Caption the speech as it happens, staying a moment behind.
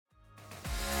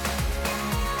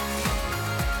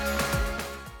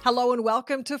Hello and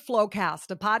welcome to Flowcast,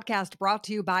 a podcast brought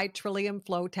to you by Trillium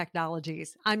Flow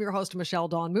Technologies. I'm your host, Michelle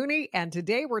Dawn Mooney, and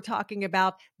today we're talking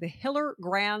about the Hiller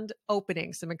Grand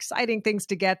Opening. Some exciting things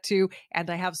to get to, and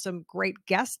I have some great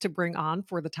guests to bring on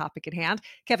for the topic at hand.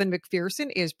 Kevin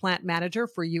McPherson is plant manager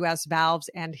for U.S. Valves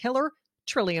and Hiller,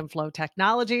 Trillium Flow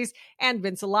Technologies, and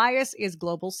Vince Elias is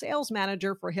global sales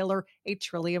manager for Hiller, a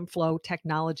Trillium Flow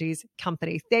Technologies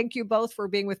company. Thank you both for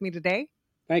being with me today.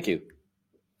 Thank you.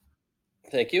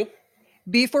 Thank you.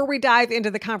 Before we dive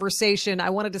into the conversation,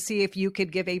 I wanted to see if you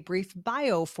could give a brief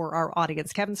bio for our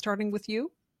audience. Kevin, starting with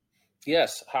you.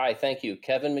 Yes. Hi. Thank you.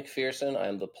 Kevin McPherson.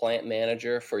 I'm the plant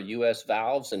manager for U.S.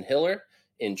 Valves and Hiller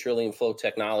in Trillium Flow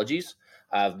Technologies.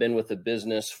 I've been with the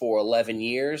business for 11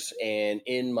 years and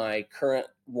in my current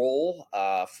role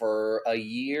for a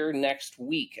year next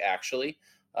week, actually.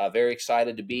 Very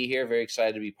excited to be here. Very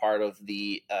excited to be part of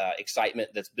the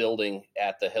excitement that's building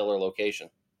at the Hiller location.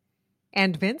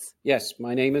 And Vince? Yes,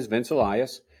 my name is Vince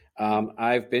Elias.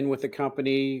 I've been with the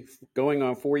company going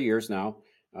on 4 years now.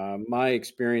 My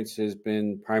experience has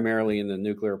been primarily in the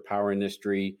nuclear power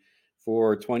industry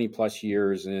for 20 plus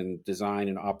years in design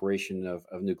and operation of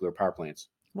nuclear power plants.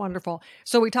 Wonderful.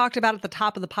 So we talked about at the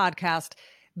top of the podcast,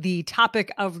 the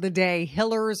topic of the day,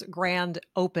 Hiller's Grand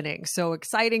Opening. So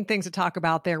exciting things to talk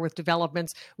about there with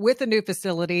developments with the new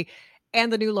facility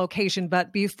and the new location.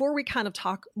 But before we kind of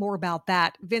talk more about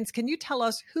that, Vince, can you tell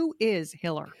us who is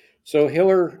Hiller? So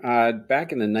Hiller,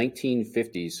 back in the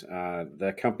 1950s,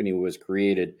 the company was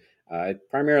created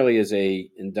primarily as a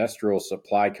industrial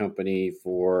supply company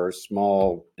for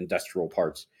small industrial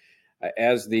parts.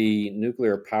 As the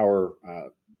nuclear power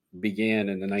began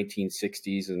in the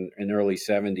 1960s and early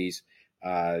 70s,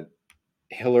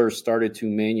 Hiller started to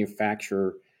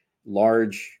manufacture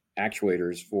large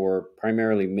actuators for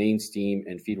primarily main steam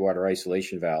and feedwater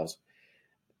isolation valves.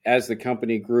 As the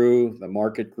company grew, the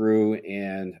market grew,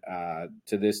 and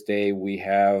to this day, we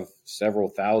have several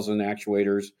thousand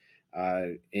actuators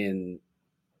in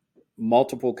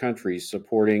multiple countries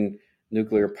supporting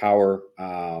nuclear power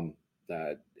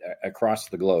across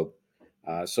the globe.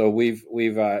 So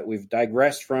we've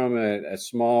digressed from a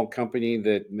small company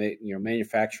that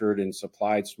manufactured and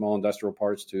supplied small industrial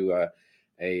parts to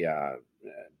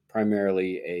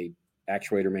primarily a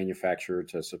actuator manufacturer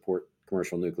to support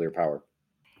commercial nuclear power.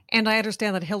 And I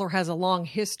understand that Hiller has a long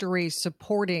history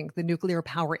supporting the nuclear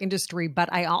power industry,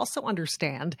 but I also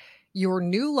understand your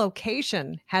new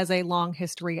location has a long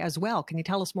history as well. Can you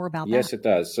tell us more about that? Yes, it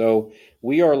does. So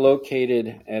we are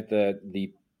located at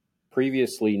the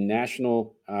previously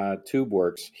National Tube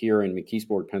Works here in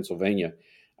McKeesburg, Pennsylvania.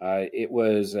 It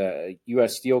was a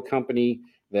U.S. Steel company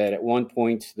that at one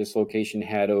point, this location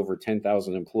had over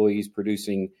 10,000 employees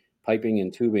producing piping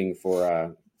and tubing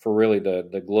for really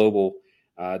the global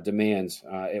demands.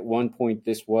 At one point,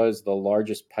 this was the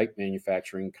largest pipe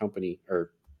manufacturing company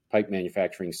or pipe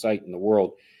manufacturing site in the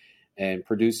world, and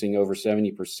producing over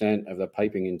 70% of the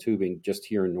piping and tubing just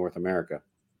here in North America.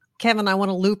 Kevin, I want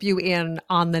to loop you in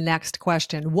on the next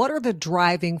question. What are the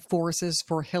driving forces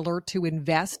for Hiller to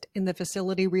invest in the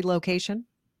facility relocation?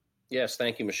 Yes,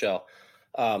 thank you, Michelle.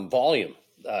 Volume.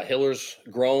 Hiller's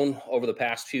grown over the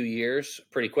past few years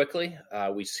pretty quickly.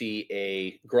 We see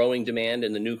a growing demand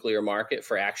in the nuclear market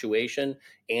for actuation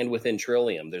and within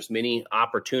Trillium. There's many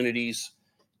opportunities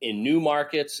in new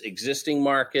markets, existing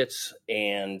markets,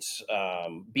 and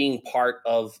being part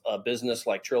of a business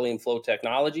like Trillium Flow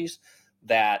Technologies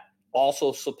that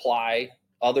also supply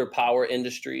other power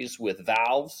industries with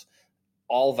valves.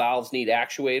 All valves need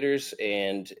actuators,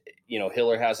 and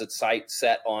Hiller has its sights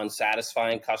set on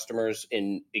satisfying customers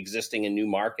in existing and new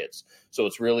markets. So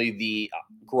it's really the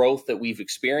growth that we've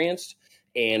experienced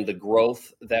and the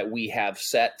growth that we have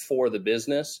set for the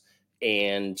business,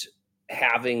 and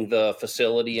having the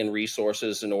facility and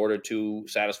resources in order to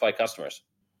satisfy customers.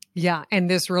 Yeah, and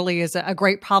this really is a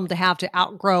great problem to have, to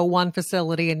outgrow one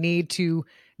facility and need to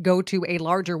go to a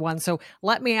larger one. So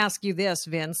let me ask you this,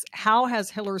 Vince. How has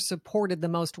Hiller supported the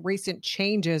most recent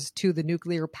changes to the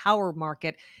nuclear power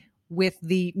market with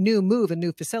the new move, a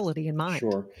new facility in mind?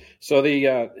 Sure.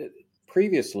 So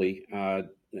previously,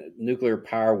 nuclear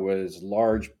power was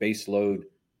large baseload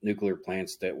nuclear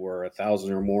plants that were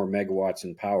 1,000 or more megawatts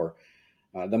in power.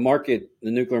 The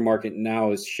nuclear market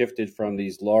now has shifted from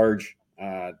these large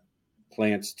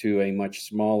plants to a much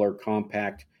smaller,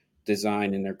 compact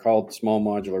design, and they're called small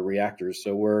modular reactors.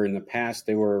 So where in the past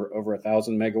they were over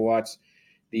 1,000 megawatts,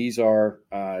 these are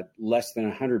less than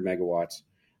 100 megawatts.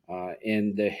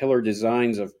 And the Hiller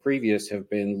designs of previous have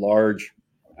been large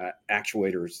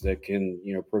actuators that can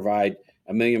provide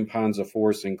 1 million pounds of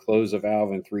force and close a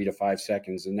valve in 3 to 5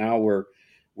 seconds. And now we're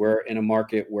we're in a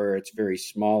market where it's very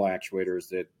small actuators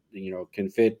that can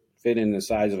fit in the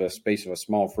size of a space of a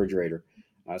small refrigerator.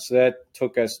 So that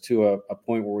took us to a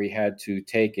point where we had to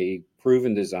take a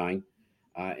proven design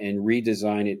and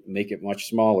redesign it, make it much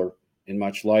smaller and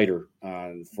much lighter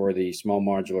for the small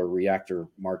modular reactor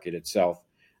market itself.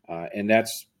 And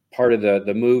that's part of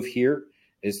the move here,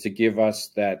 is to give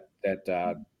us that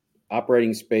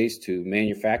operating space to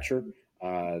manufacture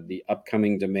the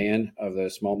upcoming demand of the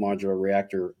small modular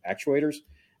reactor actuators,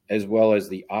 as well as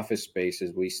the office space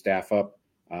as we staff up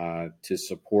to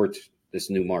support this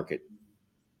new market.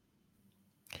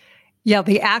 Yeah,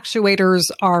 the actuators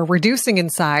are reducing in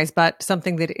size, but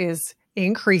something that is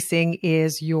increasing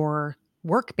is your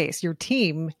work base. Your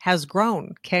team has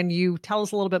grown. Can you tell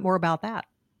us a little bit more about that?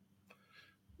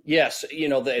 Yes,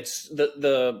 it's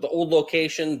the old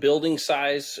location, building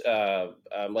size.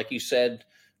 Like you said,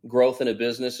 growth in a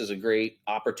business is a great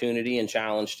opportunity and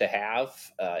challenge to have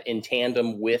in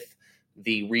tandem with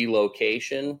the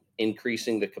relocation,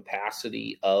 increasing the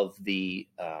capacity of the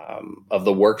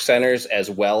work centers as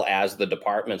well as the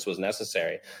departments was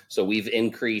necessary. So we've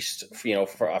increased,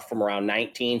 from around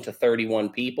 19 to 31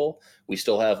 people. We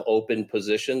still have open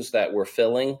positions that we're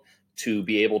filling to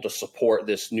be able to support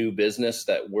this new business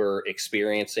that we're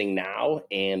experiencing now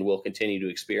and will continue to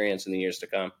experience in the years to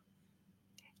come.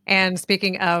 And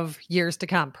speaking of years to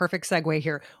come, perfect segue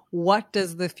here. What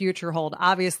does the future hold?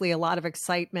 Obviously, a lot of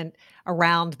excitement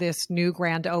around this new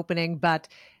grand opening, but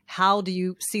how do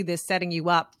you see this setting you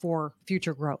up for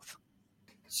future growth?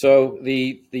 So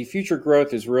the future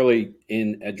growth is really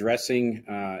in addressing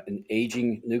an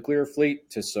aging nuclear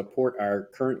fleet to support our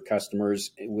current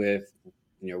customers with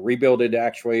rebuilded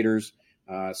actuators,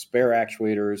 spare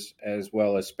actuators, as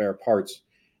well as spare parts,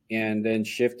 and then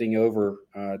shifting over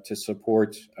to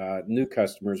support new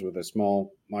customers with a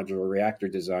small modular reactor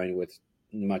design with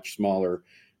much smaller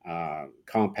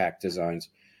compact designs.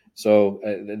 So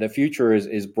the future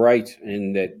is bright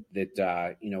in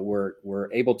that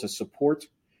we're able to support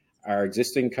our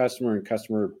existing customer and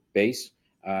customer base,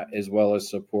 as well as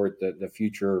support the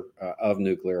future of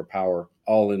nuclear power,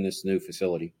 all in this new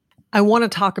facility. I want to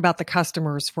talk about the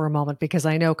customers for a moment, because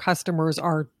I know customers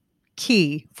are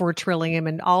key for Trillium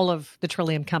and all of the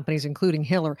Trillium companies, including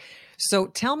Hiller. So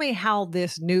tell me how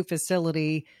this new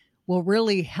facility will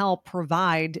really help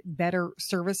provide better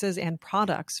services and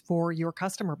products for your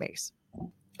customer base.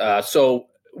 So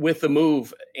with the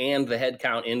move and the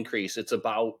headcount increase, it's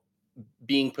about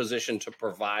being positioned to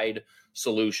provide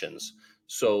solutions.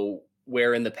 So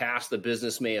where in the past the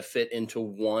business may have fit into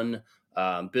one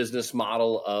business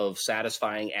model of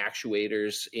satisfying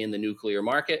actuators in the nuclear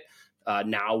market,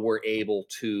 now we're able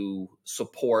to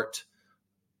support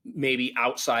maybe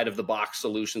outside of the box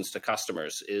solutions to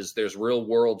customers. There's real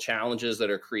world challenges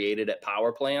that are created at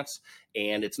power plants,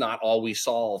 and it's not always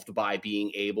solved by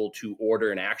being able to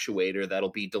order an actuator that'll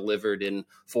be delivered in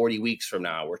 40 weeks from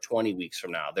now or 20 weeks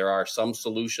from now. There are some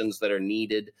solutions that are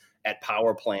needed at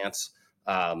power plants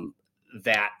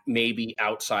that may be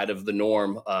outside of the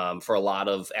norm for a lot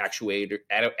of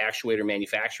actuator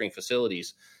manufacturing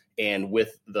facilities. And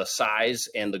with the size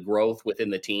and the growth within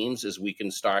the teams, is we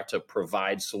can start to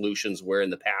provide solutions where in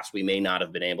the past we may not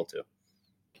have been able to.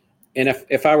 And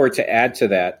if I were to add to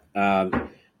that,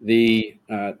 the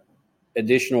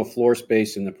additional floor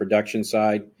space in the production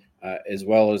side, as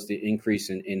well as the increase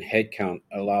in headcount,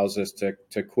 allows us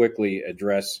to quickly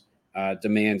address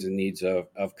demands and needs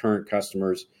of current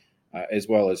customers, as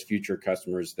well as future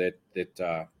customers. That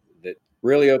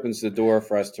really opens the door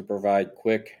for us to provide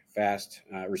quick, fast,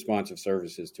 responsive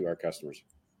services to our customers.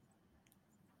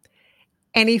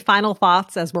 Any final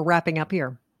thoughts as we're wrapping up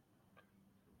here?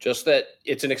 Just that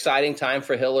it's an exciting time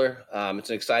for Hiller. It's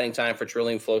an exciting time for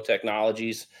Trillium Flow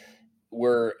Technologies.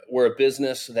 We're a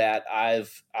business that I've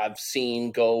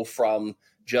seen go from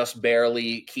just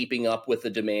barely keeping up with the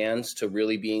demands to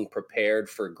really being prepared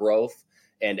for growth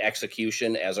and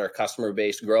execution as our customer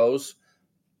base grows,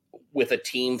 with a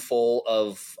team full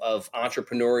of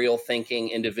entrepreneurial thinking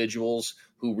individuals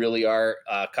who really are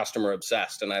customer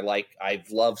obsessed. And I've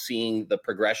loved seeing the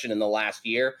progression in the last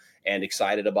year and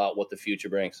excited about what the future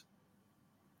brings.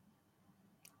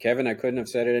 Kevin, I couldn't have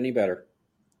said it any better.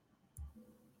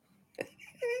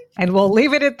 And we'll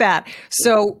leave it at that.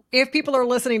 So if people are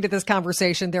listening to this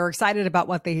conversation, they're excited about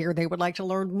what they hear, they would like to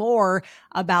learn more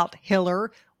about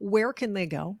Hiller, where can they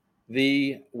go?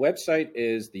 The website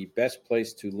is the best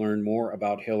place to learn more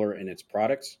about Hiller and its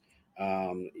products.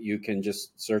 You can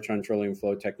just search on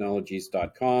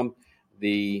trilliumflowtechnologies.com,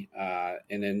 and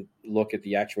then look at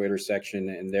the actuator section,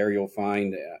 and there you'll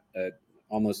find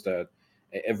almost an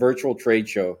a virtual trade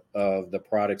show of the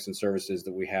products and services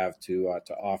that we have to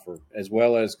offer, as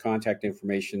well as contact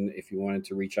information if you wanted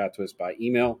to reach out to us by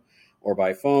email or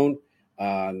by phone.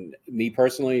 Me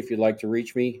personally, if you'd like to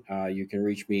reach me, you can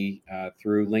reach me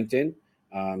through LinkedIn.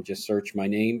 Just search my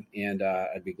name, and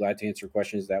I'd be glad to answer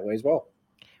questions that way as well.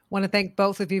 Want to thank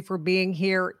both of you for being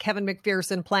here. Kevin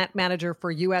McPherson, Plant Manager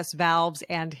for U.S. Valves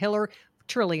and Hiller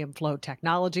Trillium Flow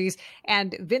Technologies,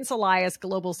 and Vince Elias,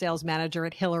 Global Sales Manager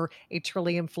at Hiller, a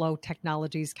Trillium Flow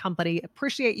Technologies company.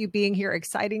 Appreciate you being here.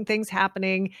 Exciting things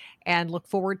happening, and look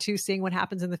forward to seeing what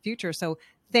happens in the future. So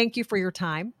thank you for your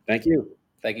time. Thank you.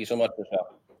 Thank you so much,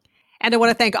 Michelle. And I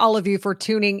want to thank all of you for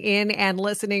tuning in and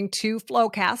listening to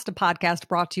Flowcast, a podcast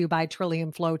brought to you by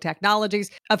Trillium Flow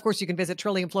Technologies. Of course, you can visit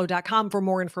trilliumflow.com for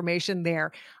more information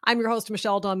there. I'm your host,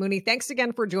 Michelle Dawn Mooney. Thanks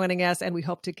again for joining us, and we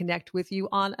hope to connect with you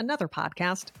on another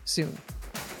podcast soon.